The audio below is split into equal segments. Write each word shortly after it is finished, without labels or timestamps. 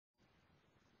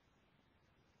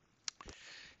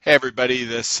Hey everybody,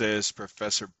 this is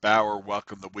Professor Bauer.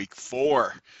 Welcome to week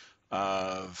 4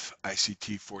 of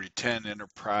ICT 4010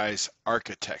 Enterprise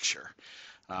Architecture.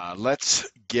 Let's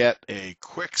get a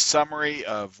quick summary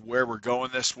of where we're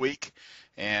going this week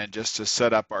and just to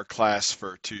set up our class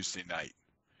for Tuesday night.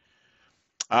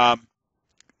 Um,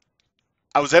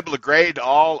 I was able to grade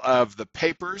all of the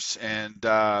papers and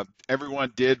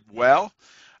everyone did well.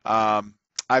 Um,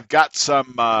 I've got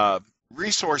some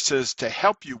resources to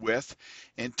help you with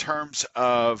in terms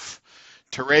of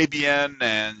Turabian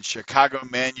and Chicago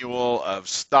Manual of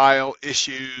Style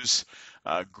issues,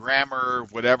 grammar,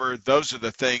 whatever. Those are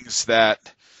the things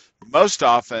that most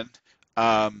often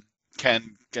um,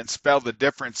 can spell the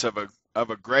difference of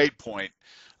a grade point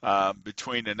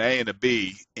between an A and a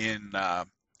B in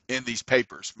these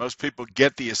papers. Most people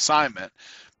get the assignment,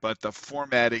 but the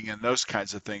formatting and those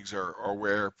kinds of things are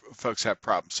where folks have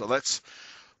problems. So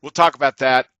we'll talk about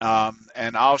that,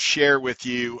 and I'll share with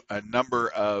you a number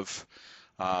of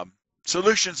um,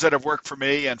 solutions that have worked for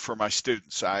me and for my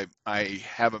students. I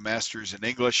have a master's in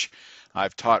English.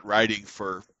 I've taught writing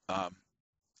for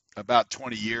about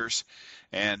 20 years,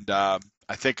 and I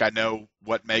think I know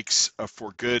what makes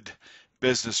for good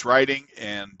business writing,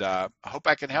 and I hope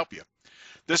I can help you.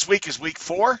 This week is week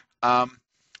 4.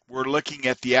 We're looking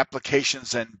at the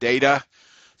applications and data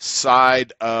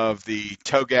side of the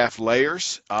TOGAF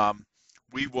layers.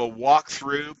 We will walk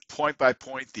through point by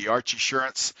point the Arch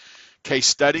Assurance case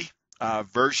study,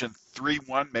 version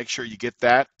 3.1. Make sure you get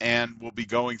that, and we'll be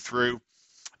going through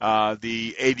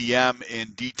the ADM in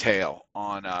detail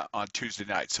on Tuesday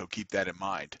night, so keep that in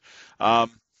mind.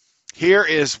 Here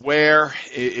is where,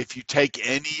 if you take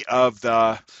any of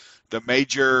the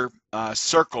major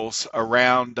circles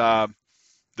around the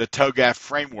TOGAF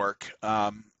framework,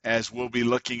 as we'll be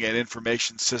looking at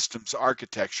information systems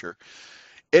architecture,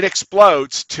 it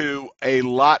explodes to a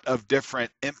lot of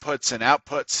different inputs and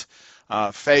outputs,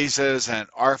 phases and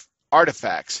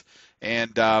artifacts.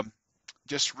 And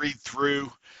just read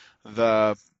through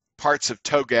the parts of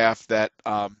TOGAF that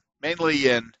mainly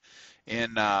in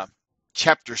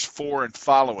chapters 4 and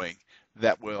following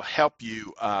that will help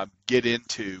you get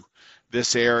into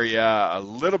this area a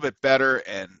little bit better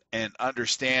and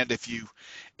understand. If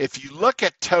you look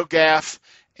at TOGAF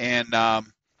and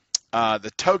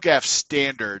the TOGAF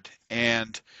standard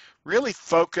and really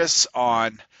focus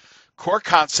on core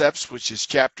concepts, which is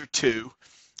chapter 2,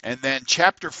 and then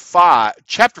chapter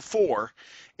 4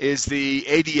 is the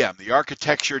ADM, the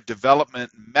Architecture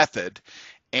Development Method.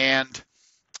 And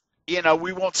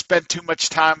we won't spend too much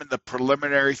time in the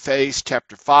preliminary phase,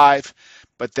 chapter 5,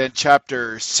 but then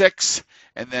chapter 6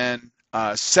 and then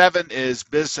 7 is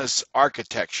business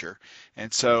architecture.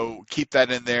 And so keep that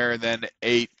in there, and then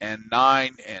 8 and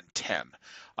 9 and 10.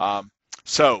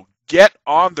 So get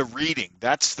on the reading.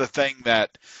 That's the thing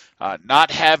that not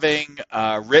having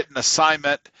a written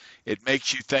assignment, it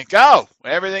makes you think, oh,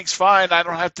 everything's fine, I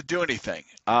don't have to do anything.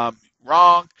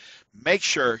 Wrong. Make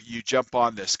sure you jump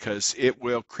on this because it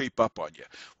will creep up on you.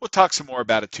 We'll talk some more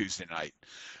about it Tuesday night.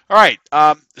 All right,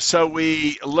 so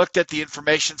we looked at the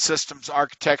information systems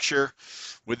architecture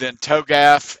within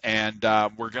TOGAF, and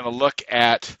we're going to look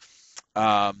at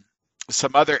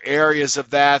some other areas of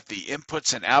that, the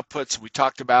inputs and outputs. We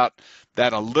talked about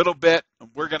that a little bit.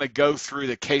 We're going to go through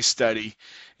the case study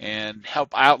and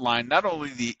help outline not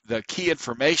only the key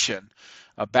information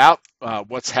about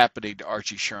what's happening to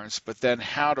Arch Assurance, but then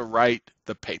how to write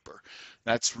the paper.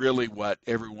 That's really what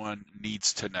everyone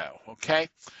needs to know, okay?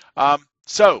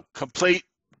 So complete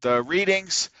the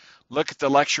readings, look at the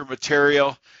lecture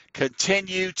material,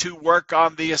 continue to work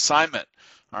on the assignment,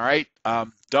 all right?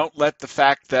 Don't let the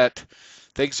fact that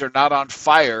things are not on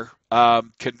fire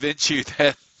convince you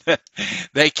that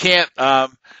they can't,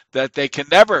 that they can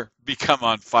never become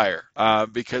on fire,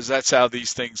 because that's how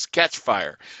these things catch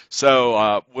fire.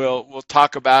 So we'll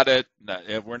talk about it.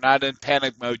 We're not in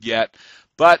panic mode yet,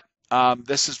 but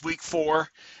this is week 4,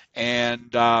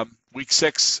 and week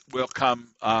 6 will come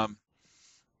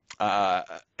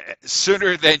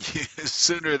sooner than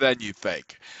you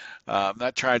think. I'm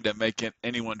not trying to make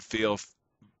anyone feel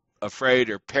afraid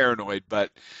or paranoid, but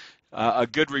a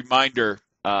good reminder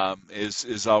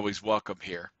is always welcome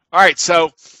here. All right,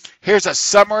 so here's a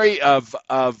summary of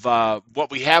what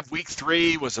we have. Week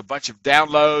 3 was a bunch of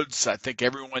downloads. I think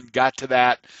everyone got to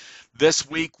that. This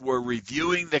week we're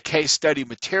reviewing the case study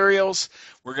materials.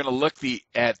 We're going to look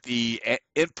at the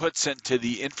inputs into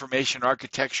the information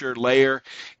architecture layer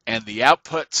and the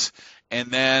outputs.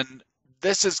 And then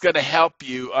this is going to help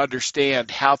you understand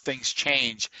how things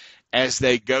change as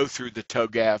they go through the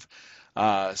TOGAF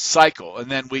cycle.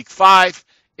 And then week 5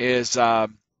 is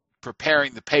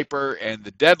preparing the paper, and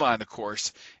the deadline, of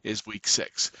course, is week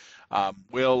 6.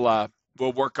 We'll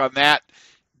work on that.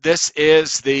 This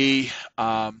is the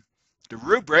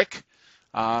rubric,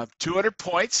 200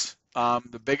 points. One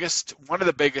of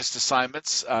the biggest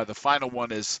assignments. The final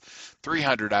one is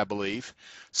 300, I believe.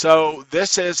 So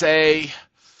this is a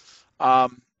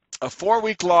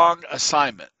 4-week long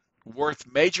assignment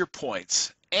worth major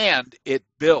points, and it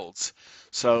builds.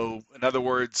 So in other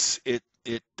words, it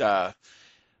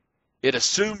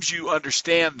assumes you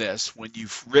understand this when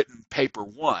you've written paper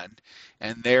 1,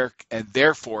 and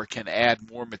therefore can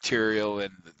add more material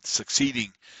in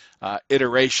succeeding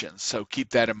iterations. So keep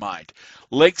that in mind.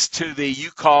 Links to the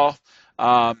UCall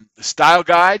style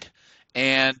guide,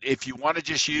 and if you want to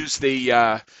just use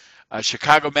the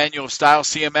Chicago Manual of Style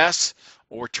CMS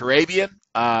or Turabian,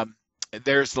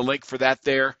 there's the link for that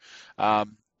there.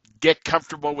 Get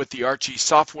comfortable with the Archie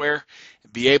software,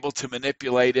 be able to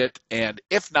manipulate it, and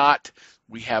if not,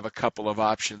 we have a couple of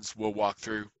options we'll walk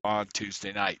through on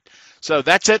Tuesday night. So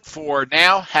that's it for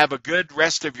now. Have a good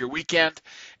rest of your weekend,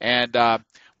 and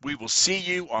we will see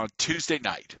you on Tuesday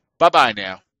night. Bye-bye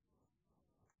now.